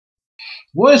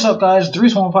What is up, guys?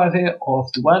 315 here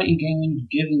of Duality Gaming,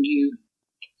 giving you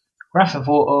Grand Theft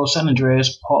Auto San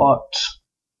Andreas part.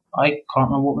 I can't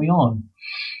remember what we're on.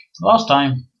 Last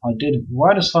time I did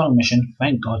Ryder's final mission,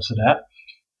 thank God for that,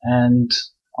 and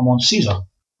I'm on Caesar,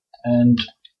 and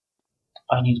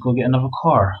I need to go get another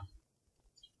car.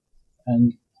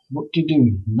 And what do you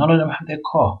do? None of them have their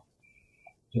car.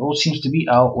 They all seems to be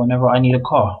out whenever I need a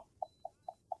car.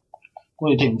 What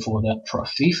are you taking for that? For a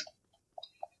thief?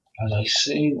 As I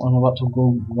say, I'm about to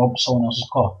go rob someone else's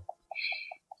car.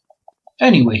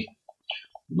 Anyway,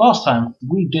 last time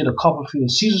we did a couple through the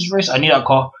Caesar's race. I need that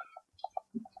car.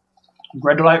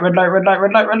 Red light, red light, red light,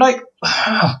 red light, red light.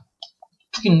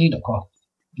 Fucking need that car.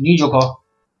 Need your car.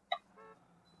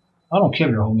 I don't care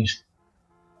if you're homies.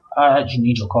 I actually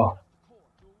need your car.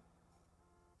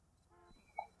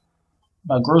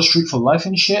 Like Grove Street for life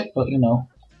and shit, but you know,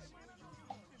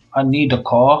 I need a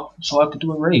car so I could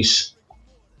do a race.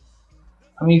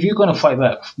 I mean, if you're gonna fight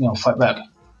back, fight back.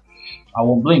 I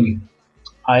won't blame you.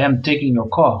 I am taking your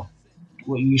car.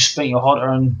 What you spent your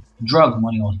hard-earned drug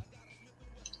money on.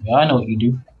 Yeah, I know what you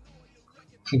do.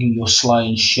 Thinking you're sly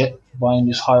and shit, buying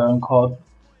this high-earned car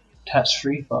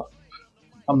tax-free, but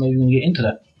I'm not even gonna get into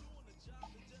that.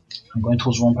 I'm going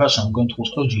towards the wrong person. I'm going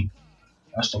towards OG.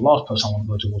 That's the last person I want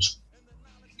to go towards.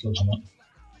 Kill someone.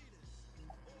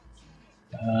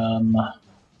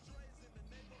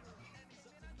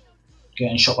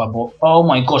 Getting shot by ball. Oh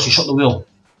my gosh, they shot the wheel.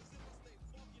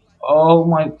 Oh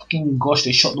my fucking gosh,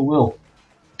 they shot the wheel.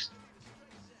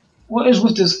 What is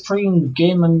with this freaking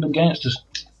game and the gangsters?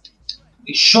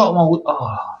 They shot my wheel.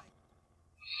 Oh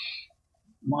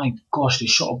my gosh, they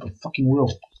shot up the fucking wheel.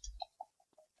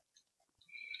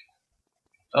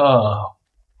 Oh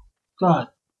god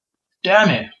damn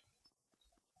it.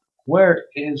 Where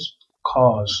is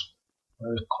cars?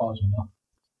 Where is cars now?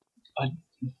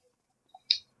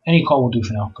 Any car will do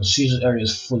for now, because Caesar's area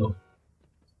is full of.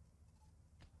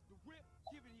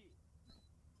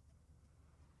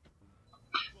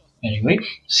 Anyway,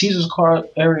 Caesar's car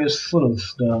area is full of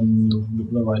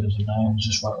the riders, and I was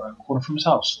just right around the corner from his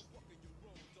house.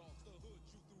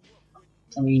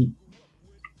 I mean,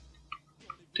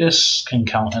 this can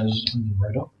count as a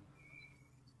rider.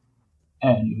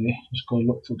 Anyway, let's go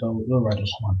look for the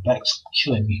riders. My back's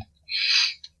killing me.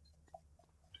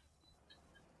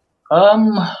 What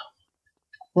am I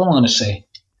gonna say?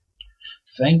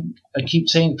 I keep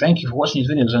saying thank you for watching these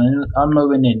videos, and I'm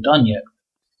nowhere near done yet.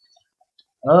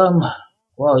 Well,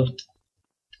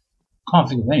 can't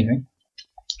think of anything.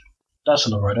 That's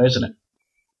a lowrider, isn't it?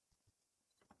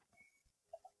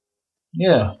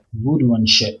 Yeah, voodoo and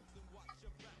shit.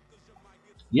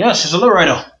 Yes, it's a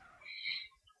lowrider.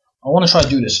 I want to try to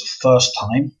do this first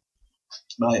time.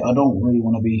 Like, I don't really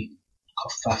want to be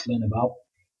kerfuffling about.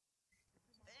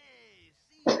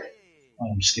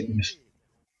 I'm skipping this.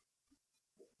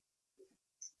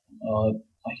 I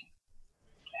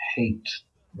hate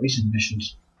racing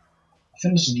missions. I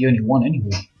think this is the only one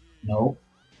anyway. No.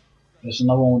 There's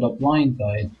another one with a blind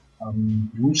guy.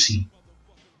 Lucy.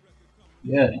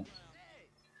 Yeah.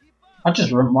 I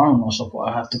just remind myself what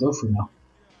I have to go through now.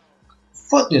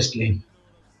 Fuck this game.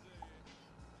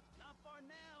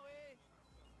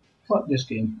 Fuck this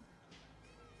game.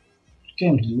 This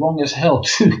game's long as hell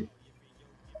too.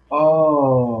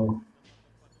 Oh,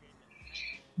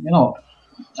 you know,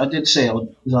 I did say I was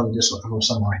either this or Afro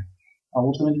Samurai. I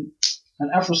was going to,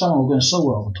 and Afro Samurai was going so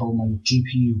well until my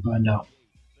GPU burned out.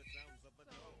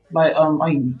 Like,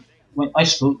 when I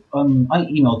spoke, I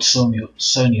emailed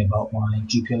Sony about my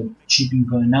GPU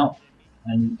burning out,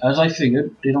 and as I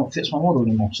figured, they don't fix my model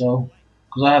anymore. So,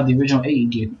 because I have the original 80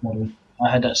 gig model, I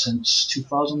had that since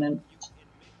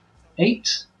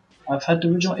 2008. I've had the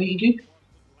original 80 gig.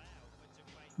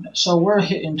 So we're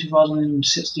hitting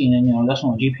 2016, and you know that's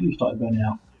when my GPU started burning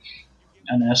out,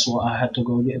 and that's why I had to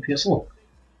go get a PS4.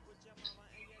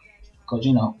 Because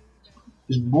you know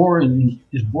it's boring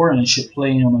and shit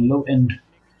playing on a low end.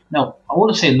 Now I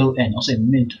wouldn't say low end, I'll say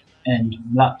mid end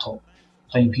laptop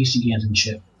playing PC games and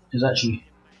shit is actually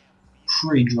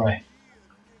pretty dry.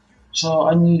 So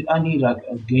I need like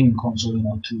a gaming console, you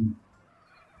know, to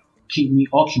keep me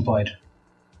occupied.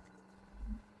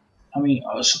 I mean,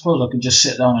 I suppose I could just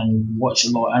sit down and watch a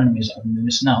lot of animes that I've been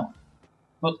missing out,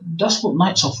 but that's what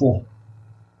nights are for.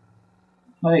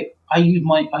 Like, I use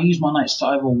my nights to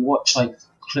either watch like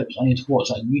clips. I need to watch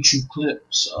like YouTube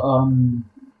clips,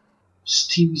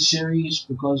 TV series,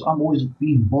 because I'm always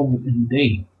being bothered in the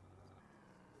day.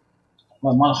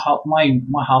 Like my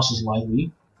house is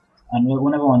lively, and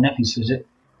whenever my nephews visit,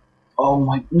 oh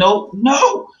my no.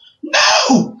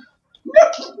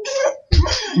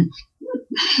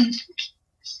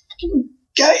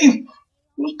 Game.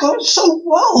 was going so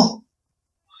well.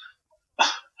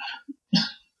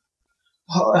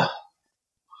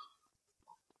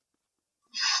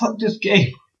 Fuck this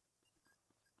game.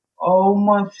 Oh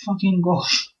my fucking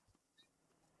gosh.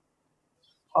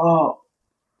 Oh,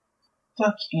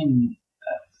 fucking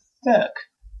fuck.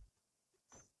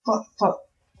 Fuck.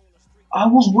 I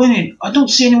was winning. I don't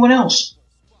see anyone else.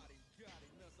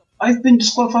 I've been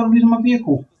disqualified from using my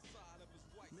vehicle.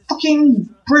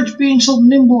 Fucking bridge being so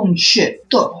nimble and shit.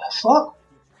 The fuck?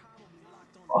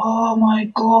 Oh my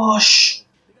gosh.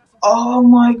 Oh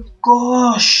my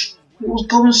gosh. It was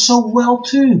going so well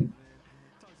too.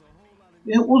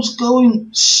 It was going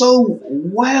so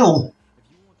well.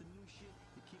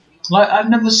 Like, I've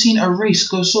never seen a race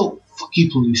go so... Fuck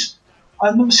you, police.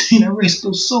 I've never seen a race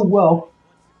go so well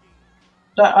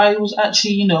that I was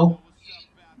actually, you know,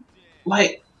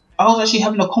 like, I was actually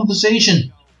having a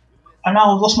conversation and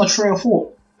now I've lost my trail of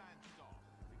thought.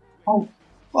 Oh,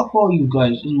 fuck all you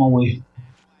guys in my way.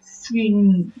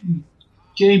 Freaking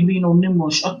game being all nimble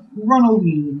and shit. Run over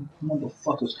you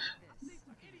motherfuckers.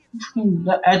 Freaking,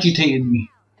 that agitated me.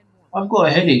 I've got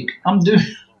a headache. I'm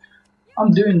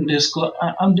doing this cause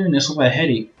I'm doing this with a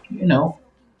headache, you know.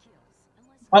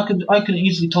 I could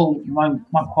easily told my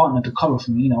partner to cover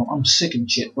for me, you know. I'm sick and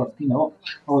shit, but you know,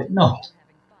 oh wait, no.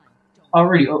 I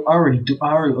already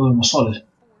owe him a solid.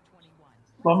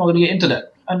 But I'm not gonna get into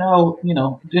that. And now, you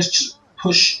know, just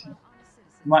push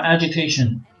my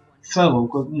agitation further,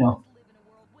 because you know,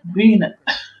 being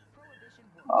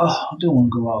I don't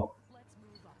want to go out.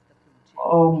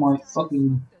 Oh my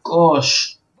fucking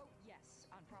gosh.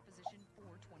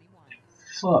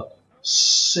 Fuck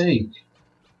sake.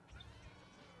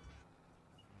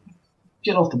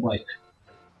 Get off the bike.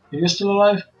 If you're still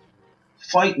alive,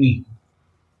 fight me.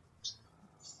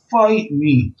 Fight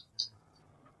me.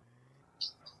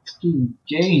 Fucking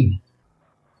game.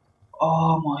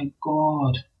 Oh my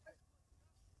god.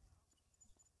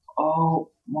 Oh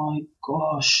my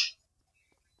gosh.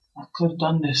 I could have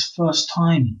done this first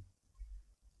time.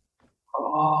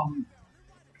 I'm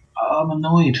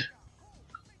annoyed.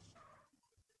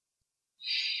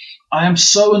 I am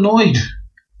so annoyed.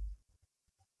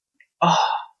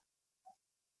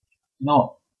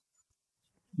 No.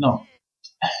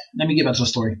 Let me get back to the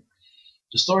story.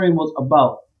 The story was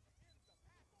about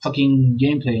fucking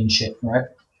gameplay and shit, right?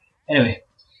 Anyway,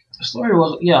 the story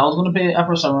was, yeah, I was gonna play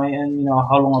Afro Samurai, and you know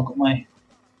how long I got my,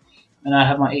 and I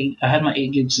had my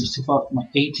 8 gig since 2000, my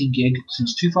 80 gig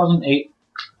since 2008.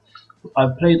 I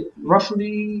played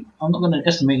roughly, I'm not gonna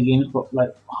estimate the games, but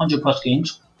like 100 plus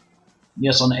games.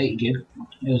 Yes, on the 8 gig.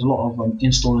 There's a lot of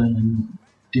installing and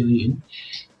deleting.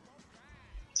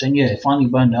 Then yeah, it finally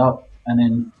burned out, and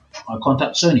then I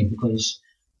contacted Sony because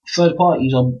third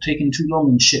parties are taking too long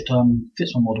and shit to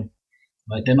fix my model.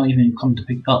 Like, they're not even coming to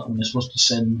pick it up when they're supposed to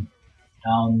send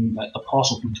down like a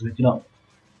parcel for me to pick it up.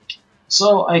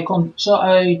 So I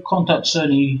contact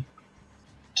Sony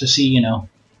to see, you know,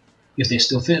 if they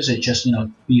still fix it. Just, you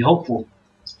know, be hopeful.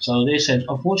 So they said,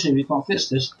 unfortunately, we can't fix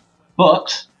this,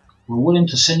 but we're willing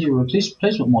to send you a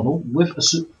replacement model with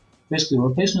a basically a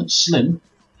replacement slim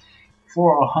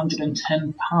for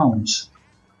 £110.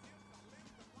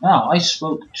 Now, I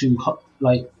spoke to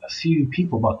like a few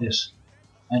people about this,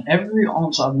 and every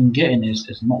answer I've been getting is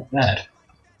it's not bad.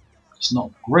 It's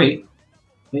not great,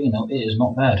 but you know, it is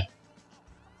not bad.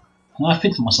 And I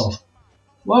think to myself,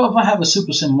 well, if I have a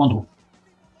super slim model,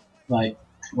 like,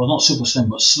 well, not super slim,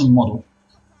 but slim model,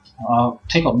 I'll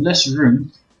take up less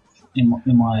room in my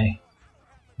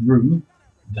room,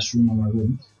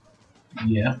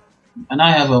 yeah. And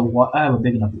I have a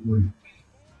big enough room,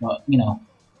 but you know,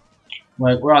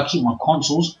 where I keep my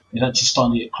consoles, it's actually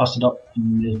starting to get clustered up,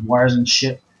 and there's wires and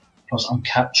shit. Plus, I'm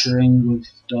capturing with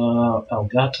the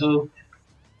Elgato,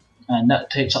 and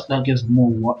that has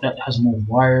more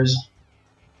wires.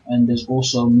 And there's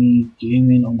also me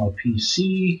gaming on my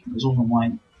PC. There's also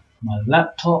my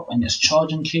laptop and its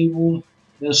charging cable.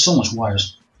 There's so much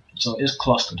wires, so it's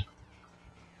clustered.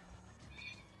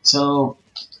 So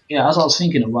yeah, as I was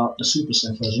thinking about the Super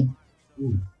Slim version,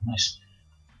 ooh, nice.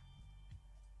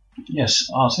 Yes,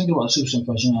 I was thinking about the Super Slim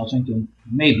version. I was thinking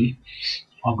maybe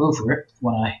I'll go for it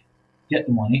when I get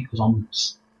the money,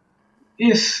 because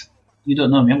if you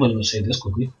don't know me, I'm going to say this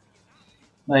quickly.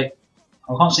 Like,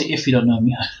 I can't say if you don't know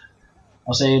me.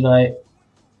 I'll say like,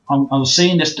 I was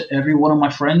saying this to every one of my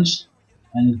friends,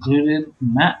 and included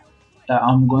Matt, that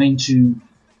I'm going to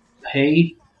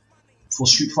pay for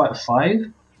Street Fighter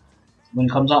 5 when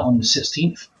it comes out on the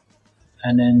 16th,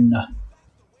 and then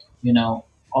you know,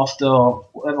 after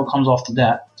whatever comes after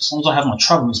that, as long as I have my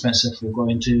travel expenses for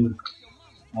going to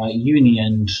uni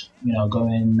and you know,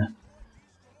 going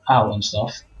out and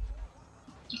stuff,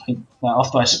 like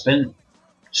after I spent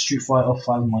Street Fighter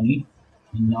 5 money,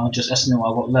 and I'll just estimate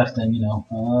what I got left, and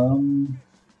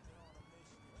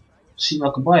see if I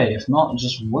can buy it. If not,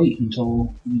 just wait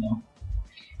until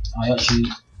I actually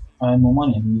earn more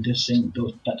money. And this ain't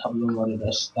that type of lowrider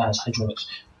that has hydraulics.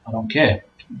 I don't care.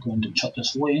 I'm going to chuck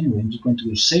this away anyway. I'm just going to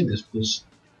go save this because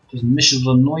this mission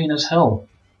was annoying as hell.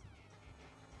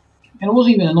 And it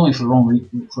wasn't even annoying for the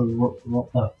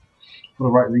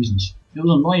right reasons. It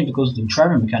was annoying because the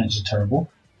driving mechanics are terrible.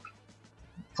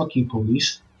 Fuck you,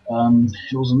 police.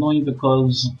 It was annoying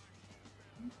because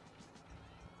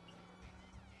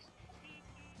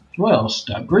what else?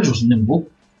 That bridge was nimble.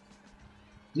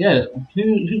 Yeah,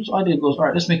 whose idea goes,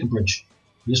 alright, let's make a bridge.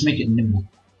 Let's make it nimble.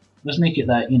 Let's make it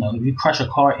that, if you crash a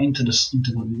car into the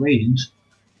railings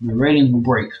will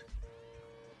break.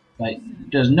 Like,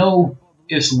 there's no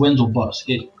ifs, whens, or buts.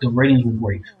 The railings will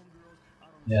break.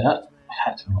 Yeah, that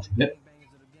hacked me off a bit.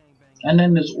 And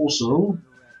then there's also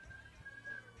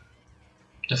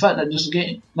the fact that this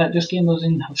game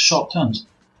doesn't have sharp turns.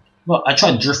 Look, I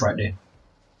tried to drift right there.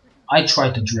 I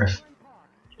tried to drift.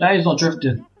 That is not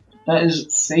drifting. That is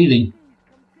failing.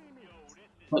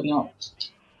 But you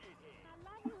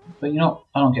know,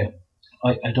 I don't care.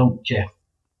 I don't care.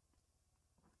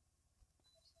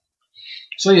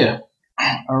 So yeah,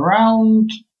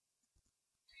 around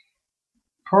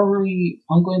probably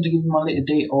I'm going to give you my later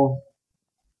date of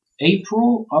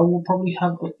April. I will probably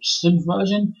have a slim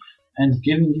version and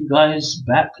giving you guys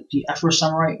back the Afro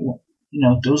Samurai.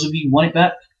 Those of you who want it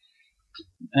back,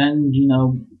 and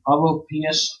other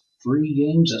PS3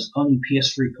 games that's only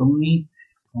PS3 only,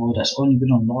 or that's only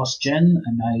been on last gen,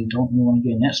 and I don't really want to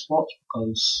get an Xbox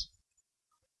because,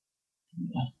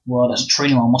 well, that's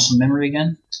training my muscle memory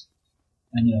again.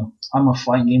 And I'm a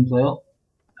fighting game player,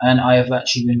 and I have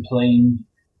actually been playing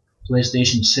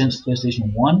PlayStation since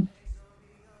PlayStation 1.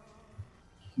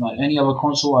 Like any other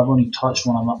console, I've only touched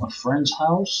when I'm at my friend's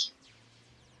house.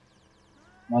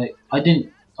 Like I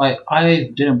didn't buy a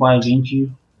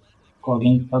GameCube. I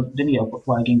didn't buy a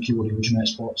GameCube with the original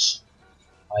Xbox.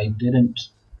 I didn't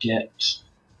get.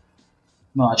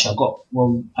 No, actually,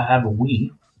 I have a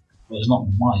Wii, but it's not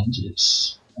mine.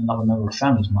 It's another member of the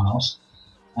family's in my house,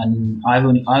 and I've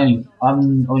only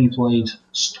played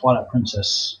Twilight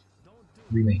Princess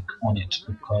remake on it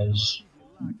because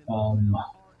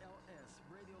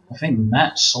I think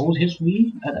Matt sold his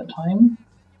Wii at that time,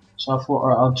 so I thought,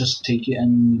 alright, I'll just take it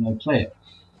and play it.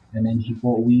 And then he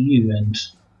bought Wii U, and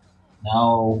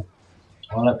now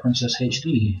Twilight Princess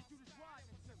HD.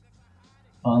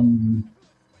 I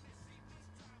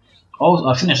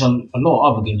finished a lot of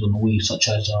other games on the Wii, such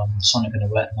as Sonic and the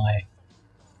Wet Knight.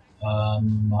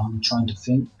 I'm trying to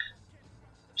think.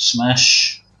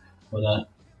 Smash, but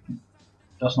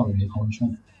that's not really an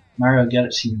accomplishment. Mario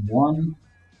Galaxy 1.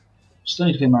 Still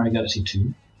need to play Mario Galaxy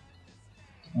 2.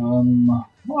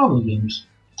 What other games?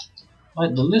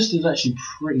 Like, the list is actually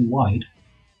pretty wide.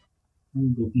 Let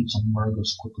me go eat some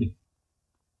burgers quickly.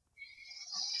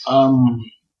 I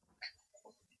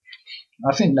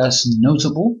think that's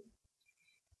notable.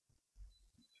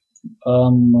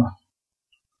 What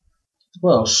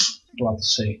else do I have to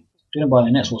say? Didn't buy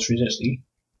an Xbox 360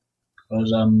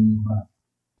 because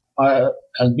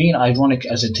as being ironic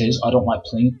as it is, I don't like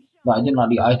playing. But I didn't like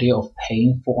the idea of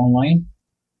paying for online.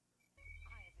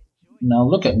 Now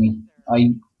look at me.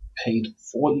 I paid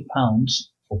 £40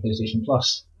 for PlayStation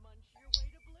Plus,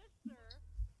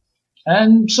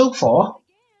 and so far,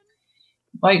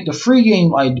 like the free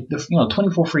game,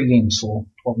 24 free games for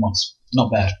 12 months.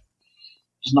 Not bad.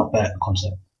 It's not bad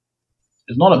concept.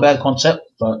 It's not a bad concept,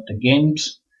 but the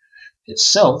games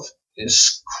itself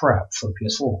is crap for the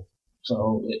PS4.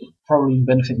 So it would probably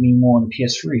benefit me more on the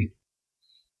PS3.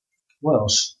 What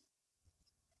else?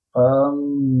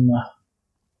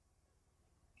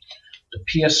 The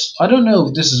PS. I don't know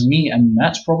if this is me and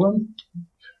Matt's problem,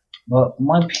 but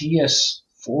my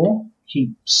PS4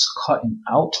 keeps cutting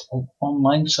out of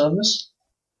online service.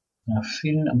 And I'm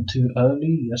feeling I'm too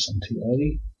early. Yes, I'm too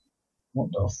early.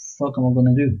 What the fuck am I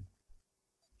gonna do?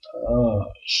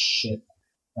 Oh shit.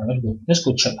 Alright, let's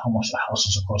go check how much the house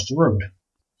is across the road.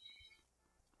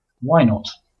 Why not?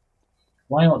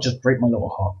 Why not just break my little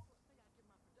heart?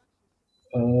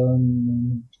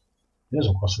 It is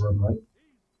across the road, right?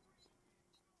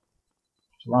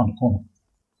 It's around the corner.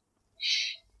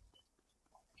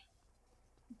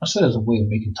 I said there's a way of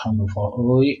making time go fast.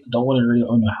 Although I don't want to really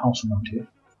own a house around here.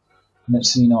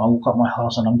 Next thing you know, I walk up my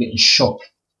house and I'm getting shot.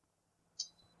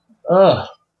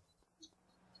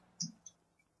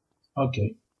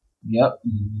 Okay. Yep.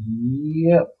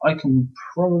 I can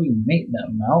probably make that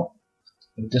amount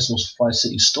if this was 5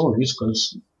 city stories,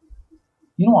 because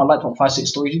You know what I like about 5-6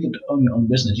 stories? You get to own your own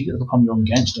business. You get to become your own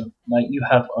gangster. Like you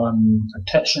have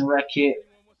protection racket,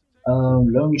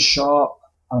 loan shark.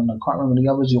 I can't remember the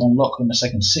others you unlock in the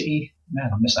second city. Man,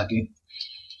 I miss that game.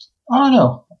 I don't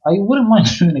know. I wouldn't mind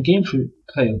doing a game through,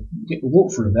 get a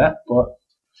walkthrough of that, but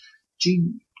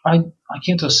I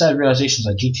came to a sad realization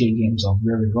that GTA games are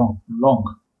very long.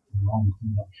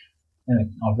 Anyway,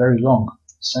 are very long.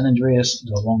 San Andreas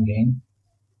is a long game.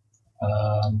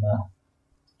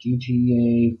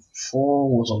 GTA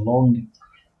 4 was a long,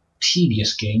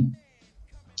 tedious game.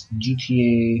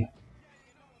 GTA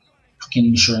fucking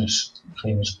insurance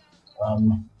claimers.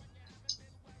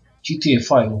 GTA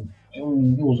 5, it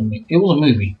was a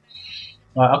movie.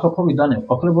 I could have probably done it.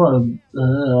 I could have brought a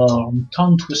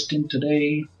tongue twisting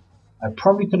today. I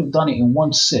probably could have done it in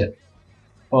one sit,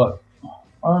 but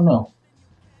I don't know.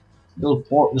 It was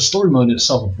boring. The story mode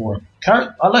itself was boring.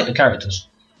 I like the characters,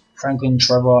 Franklin,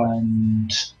 Trevor,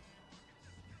 and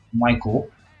Michael.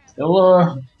 They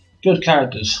were good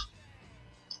characters.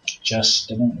 Just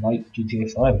didn't like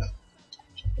GTA 5. I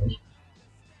suppose.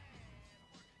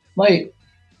 Like,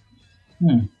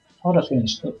 how does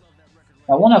this?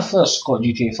 Now, when I first got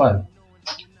GTA 5,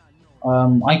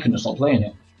 I couldn't stop playing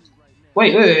it.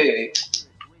 Wait.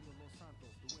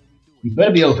 You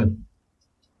better be open.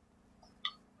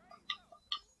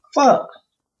 Fuck.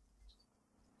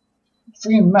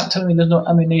 Freaking map telling me there's no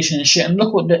ammunition and shit, and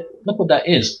look what that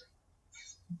is.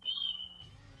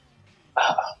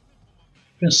 I've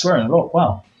been swearing a lot.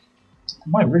 Wow.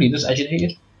 Am I really this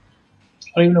agitated?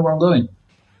 I don't even know where I'm going.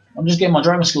 I'm just getting my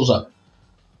driving skills up.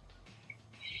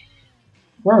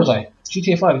 Where was I?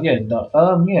 GTA 5, yeah.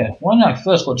 Yeah. When I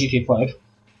first got GTA 5,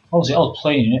 obviously I was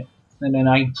playing it, and then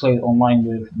I played online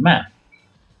with Matt.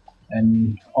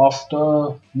 And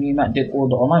after me and Matt did all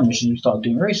the online missions, we started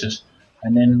doing races.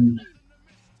 And then,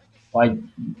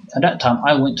 at that time,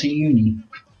 I went to uni.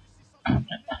 And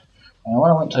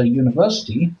when I went to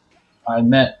university, I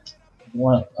met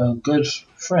a good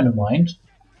friend of mine.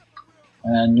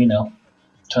 And,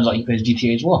 turns out he plays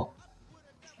GTA as well.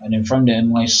 And then from there,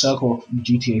 my circle of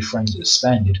GTA friends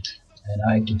expanded, and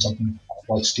I did something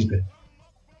quite stupid.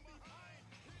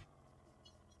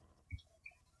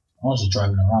 I was just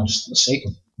driving around just for the sake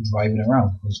of driving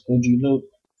around. Because OG look,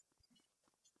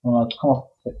 well, to come off,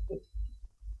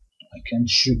 I can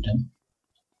shoot them.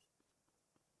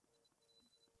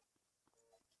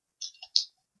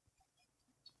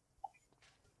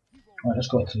 Alright, let's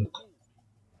go back to look.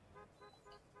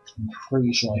 I'm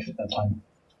pretty sure I hit that time.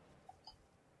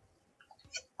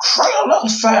 Try a little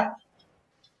fat!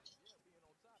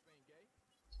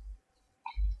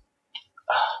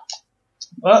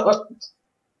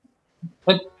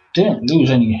 I didn't lose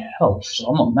any health, so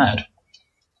I'm not mad.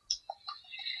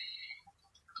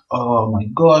 Oh my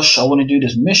gosh, I want to do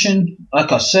this mission.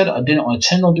 Like I said, I didn't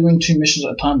intend on doing 2 missions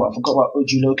at a time, but I forgot about OG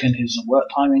Loke and his work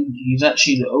timing. He's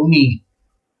actually the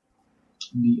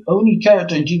only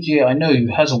character in GTA I know who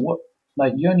has a work.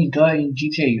 Like, the only guy in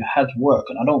GTA who has work,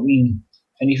 and I don't mean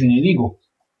anything illegal.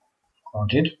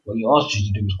 Granted, what he asked you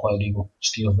to do was quite illegal.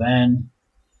 Steal a van.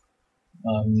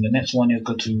 The next one is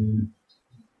go to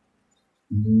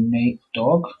Nate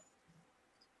Dog.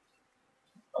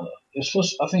 I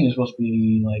think it's supposed to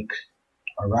be like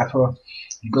a rapper.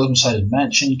 He goes inside his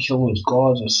mansion, kill all his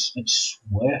guards. I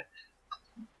swear.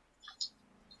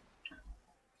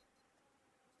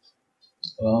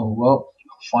 Well,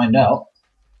 find out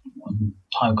when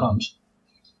time comes.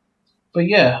 But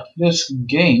yeah, this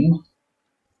game.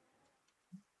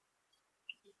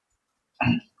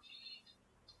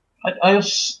 I'd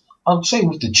say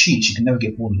with the cheats, you can never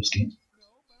get bored of this game.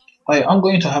 I'm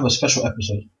going to have a special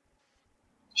episode.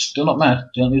 Still not mad,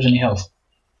 didn't lose any health.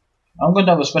 I'm going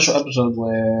to have a special episode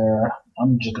where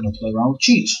I'm just going to play around with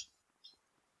cheats.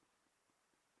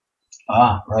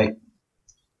 Ah, right.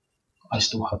 I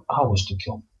still have hours to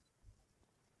kill.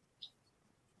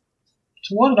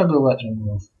 So why did I go back to the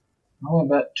grove? I went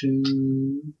back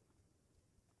to...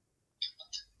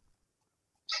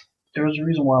 There was a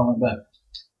reason why I went back.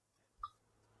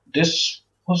 This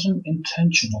wasn't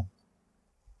intentional.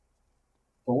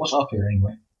 But what's up here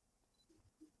anyway?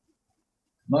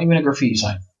 Not even a graffiti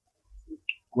sign.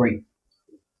 Great.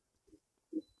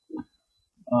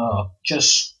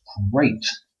 Just great.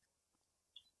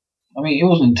 I mean, it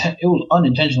was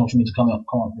unintentional for me to come up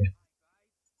here.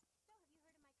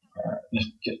 Alright, let's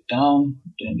get down.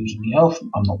 Didn't lose any health.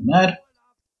 I'm not mad.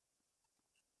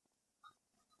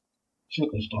 Let's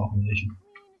look at the star combination.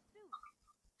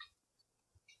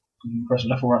 You press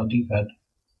left or right on the D-pad.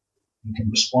 You can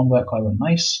respond back either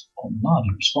nice or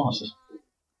naughty responses.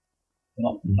 They're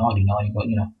not naughty, but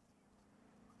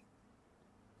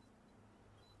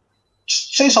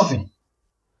Say something.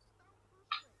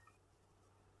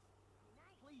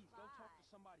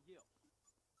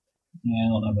 Yeah,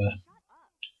 not that bad.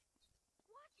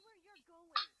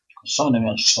 Some of them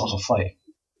actually starts a fight.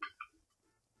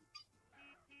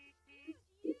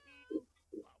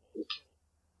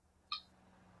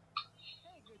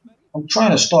 I'm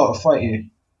trying to start a fight here.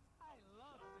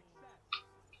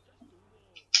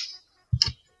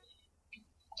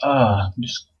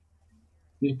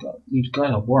 These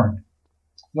guys are boring.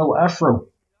 Yo, Afro.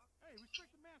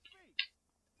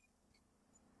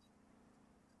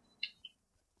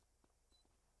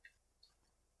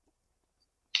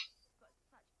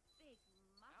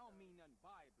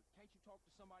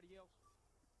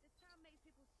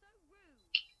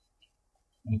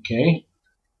 Okay.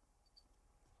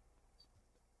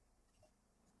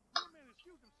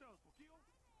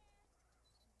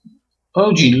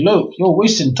 OG, look, you're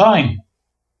wasting time.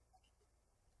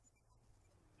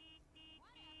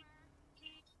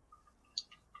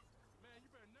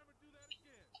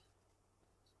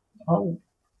 Oh.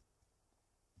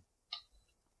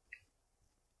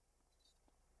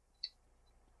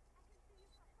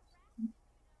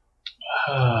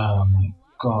 Oh my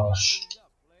gosh.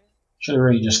 Should have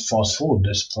really just fast forward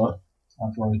this, but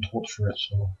I've already talked through it,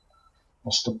 so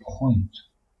what's the point?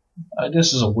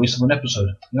 This is a waste of an episode.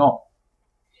 You know what?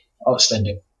 I'll extend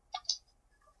it.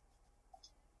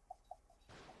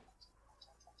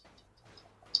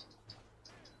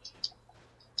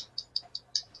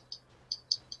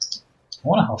 I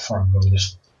wonder how far I can go with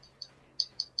this.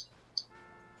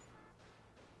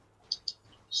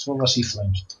 So I see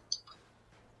flames.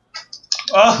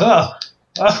 Ah!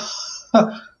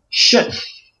 Shit!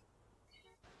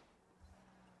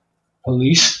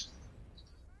 Police.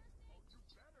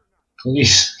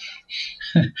 Police.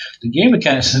 The game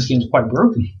mechanics in this game is quite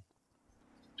broken.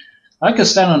 I could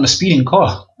stand on a speeding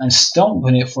car and stomp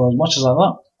on it for as much as I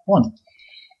want.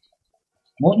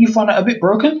 Won't you find that a bit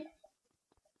broken?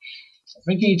 I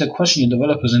think you need to question your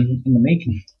developers in the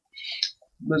making.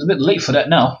 But it's a bit late for that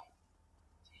now.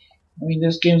 I mean,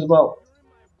 this game's about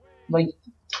like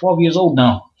 12 years old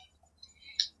now.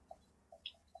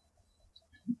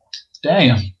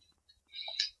 Damn.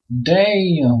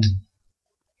 I'll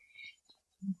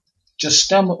just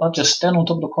stand on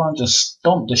top of the car and just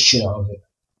stomp the shit out of it.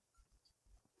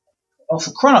 Oh,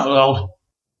 for crying out loud.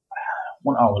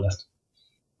 1 hour left.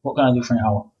 What can I do for an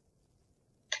hour?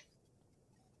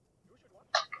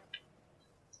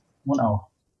 1 hour.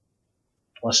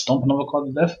 Do I stomp another car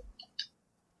to death?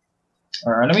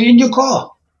 Alright, let me in your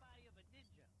car.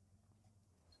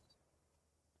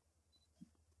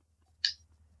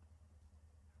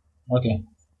 Okay.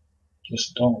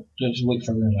 Just wait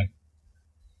for green light.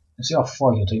 Let's see how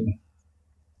far you'll take me.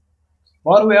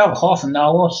 By the way, I have half an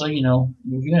hour, so you know,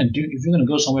 if you're gonna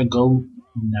go somewhere, go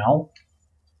now.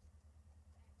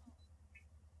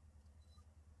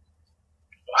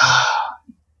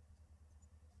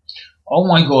 Oh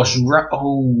my gosh,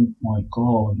 oh my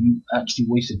god, you actually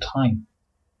wasted time.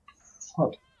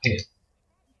 Fuck it.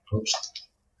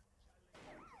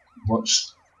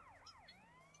 Whoops.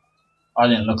 I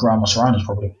didn't look around my surroundings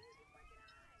properly.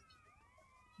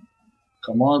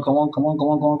 Come on.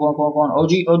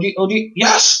 OG.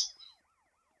 Yes!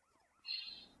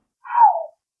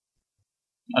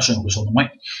 I shouldn't whistle the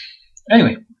mic.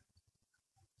 Anyway.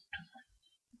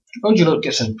 OG Look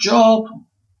gets a job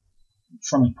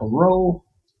from his parole.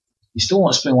 You still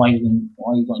want to explain why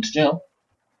you got into jail.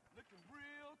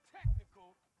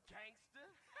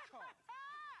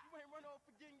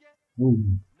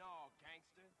 Ooh.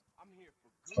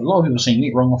 A lot of people saying you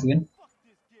ain't wrong off again.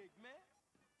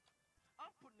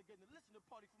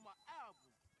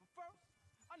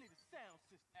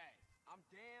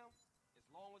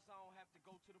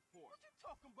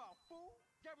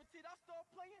 Guaranteed I start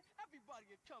playing, everybody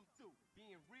will come through.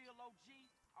 Being real OG,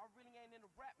 I really ain't into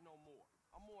rap no more.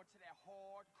 I'm more into that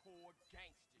hardcore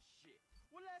gangster shit.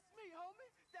 Well, that's me,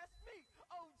 homie. That's me,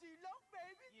 OG Loc,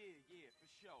 baby. Yeah, for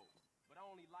sure. But I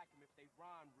only like them if they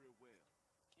rhyme real well.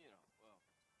 You know, well,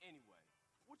 anyway,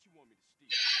 what you want me to steal?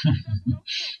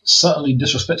 Subtly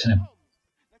disrespecting him.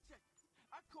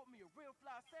 I caught me a real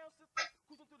fly sound system,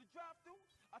 cruising through the drive-thru.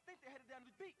 I think they headed down to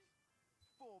the beach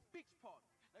for a beach party.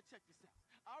 Now check this out.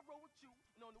 I roll with you,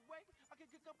 and on the way, I can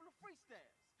get a couple of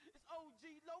freestyles. It's OG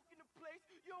Loc in the place.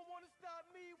 You don't want to stop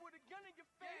me with a gun in your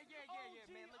face. Yeah,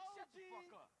 man. Look, shut the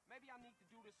fuck up. Maybe I need to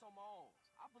do this on my own.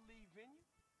 I believe in you.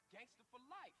 Gangster for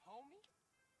life, homie.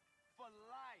 For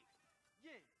life.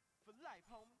 Yeah, for life,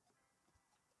 homie.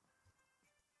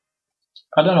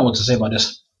 I don't know what to say about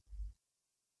this.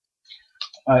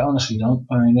 I honestly don't.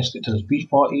 I mean, let's get to this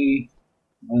beach party.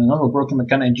 Another broken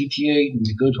mechanic in GTA. When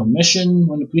you go to a mission,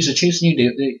 when the police are chasing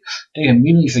you, they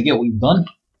immediately forget what you've done.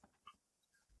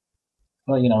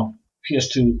 But you know,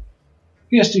 PS2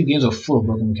 games are full of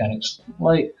broken mechanics.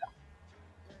 Like,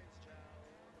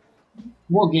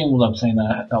 what game was I playing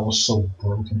that was so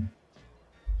broken?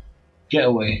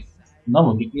 Getaway.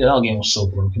 That game was so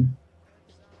broken.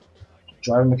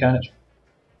 Driving mechanics,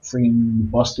 freaking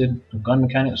busted. The gun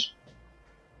mechanics,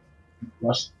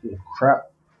 busted crap.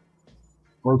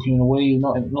 Broken in a way,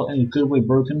 not in a good way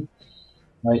broken.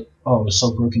 Like, oh, it's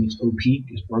so broken it's OP.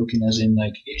 It's broken as in,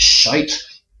 like, it's shite.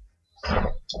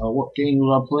 What game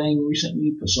was I playing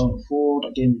recently? Persona 4.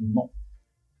 That game is not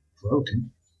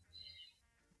broken.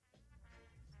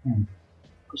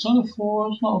 Persona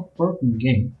 4 is not a broken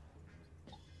game.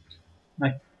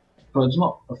 Like, but it's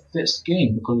not a fixed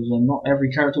game because not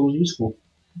every character was useful.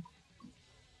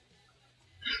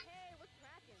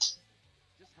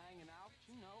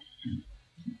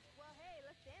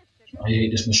 I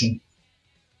hate this mission.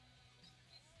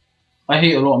 I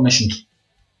hate a lot of missions.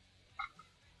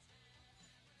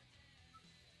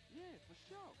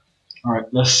 Alright,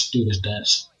 let's do this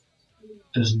dance.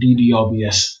 This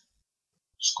DDRBS.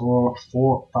 Score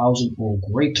 4,000 or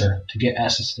greater to get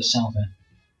access to the sound fan.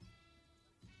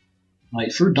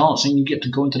 Like, through dancing, you get to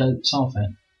go into that sound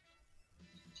fan.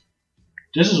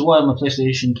 This is why I'm a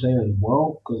PlayStation player as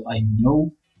well, because I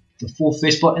know the full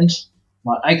face buttons.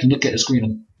 Like, I can look at the screen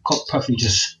and perfectly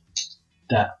just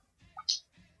that.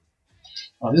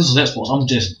 This is Xbox, I'm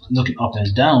just looking up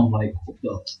and down, like, what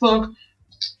the fuck?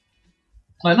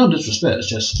 Like, no disrespect, it's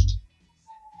just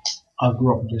I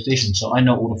grew up on PlayStation, so I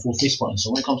know all the full face buttons.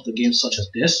 So when it comes to games such as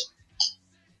this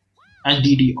and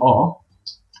DDR,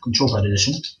 Control Pad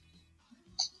Edition,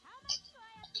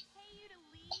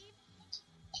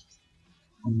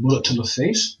 a bullet to the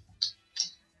face.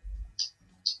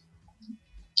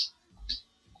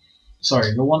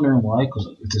 Sorry, you're wondering why, because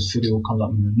if this video comes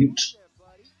up in mute,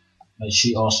 like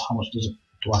she asked how much do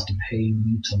I have to pay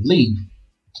me to leave.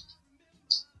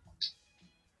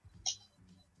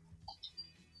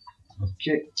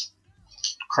 Okay.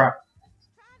 Crap.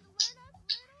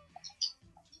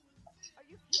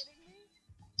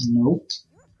 Nope.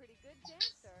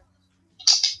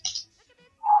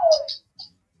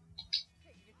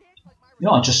 You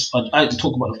know, I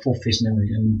talk about the full face memory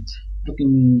and look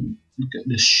at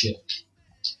this shit.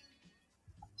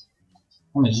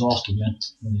 I'm exhausted, man.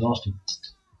 I'm exhausted.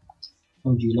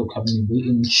 Oh, you look having me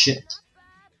waiting and shit.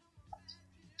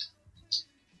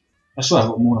 I swear I've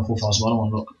got more than 4,000, but I don't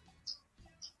want to look.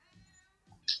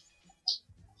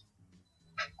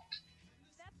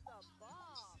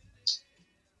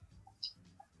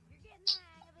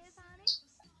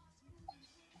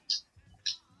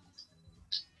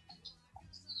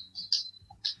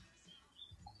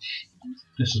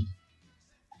 This is.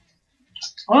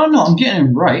 I don't know. I'm getting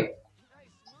it right.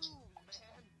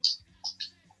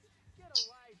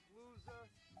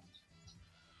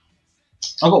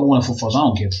 I got more than 4,000. I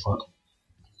don't give a fuck.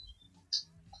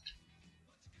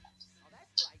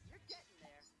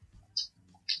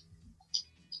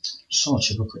 So much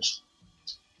hypocrites.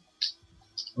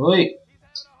 Wait.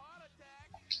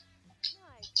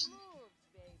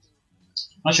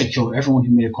 I should kill everyone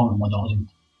who made a comment on my dog.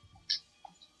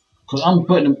 Because I'm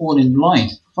putting them all in line.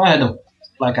 If I had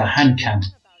a hand cam,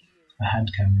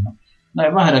 you know. Now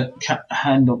if I had a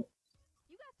hand up.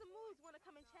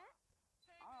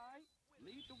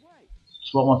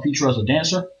 It's about my future as a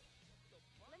dancer.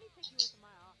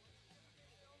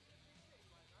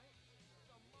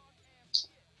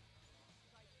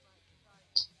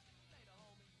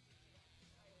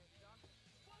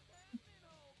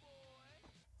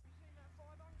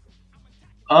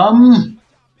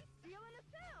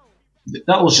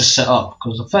 That was just set up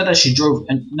because the fact that she drove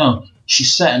and no, she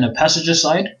sat in the passenger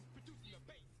side.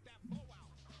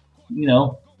 You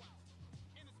know,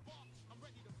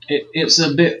 it's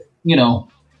a bit, you know,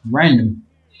 random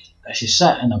that she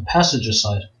sat in the passenger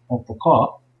side of the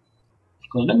car.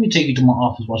 Because let me take you to my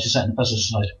office while she sat in the passenger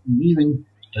side, leaving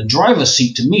the driver's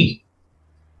seat to me.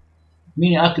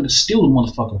 Meaning I could steal the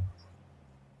motherfucker.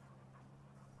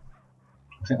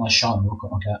 I think I shot real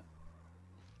quick, my cat.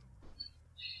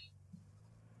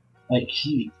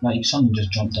 Like something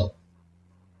just jumped up.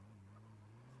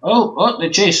 Oh, they're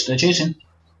chasing.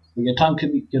 But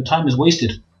your time is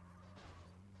wasted.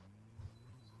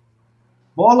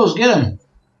 Ballers, get him.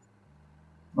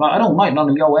 Like, I don't like none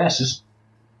of y'all asses,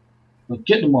 but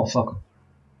get the motherfucker.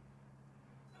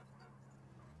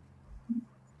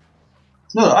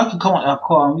 Look, I could come out that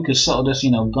car and we could settle this,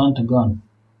 you know, gun to gun.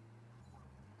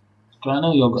 Cause I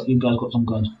know you guys got some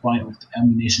guns, fighting with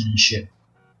ammunition and shit.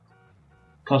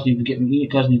 guys need to get me. You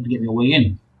guys need to get me a way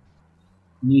in.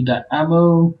 Need that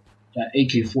ammo, that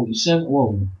AK-47.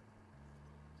 Whoa.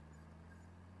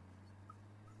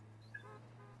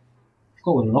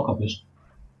 Forgot where the lockup is.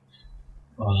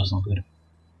 Oh, that's not good.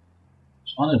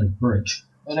 It's under the bridge.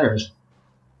 Oh, there it is.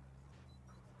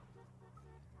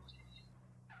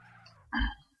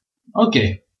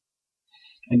 Okay.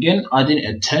 Again, I didn't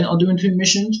intend on doing 2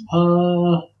 missions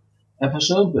per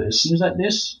episode, but it seems like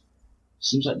this.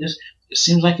 It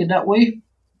seems like it that way.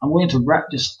 I'm going to wrap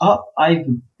this up. I've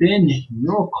been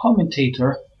your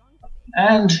commentator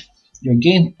and your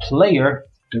game player,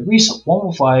 the Reset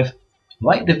 115.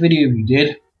 Like the video if you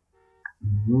did.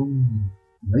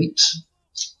 Right.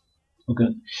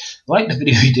 Okay. Like the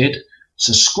video if you did.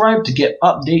 Subscribe to get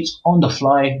updates on the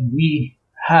fly. We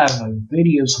have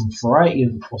videos on a variety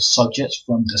of subjects,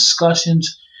 from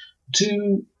discussions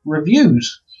to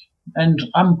reviews, and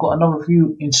I've got another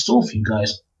review in store for you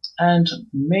guys. And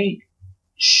make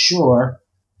sure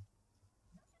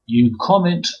you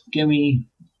comment, give me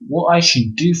what I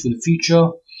should do for the future.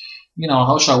 You know,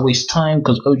 how should I waste time,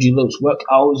 because OG LOC's work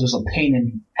hours is a pain in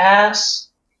the ass.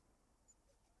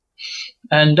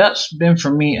 And that's been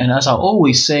from me, and as I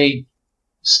always say,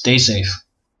 stay safe.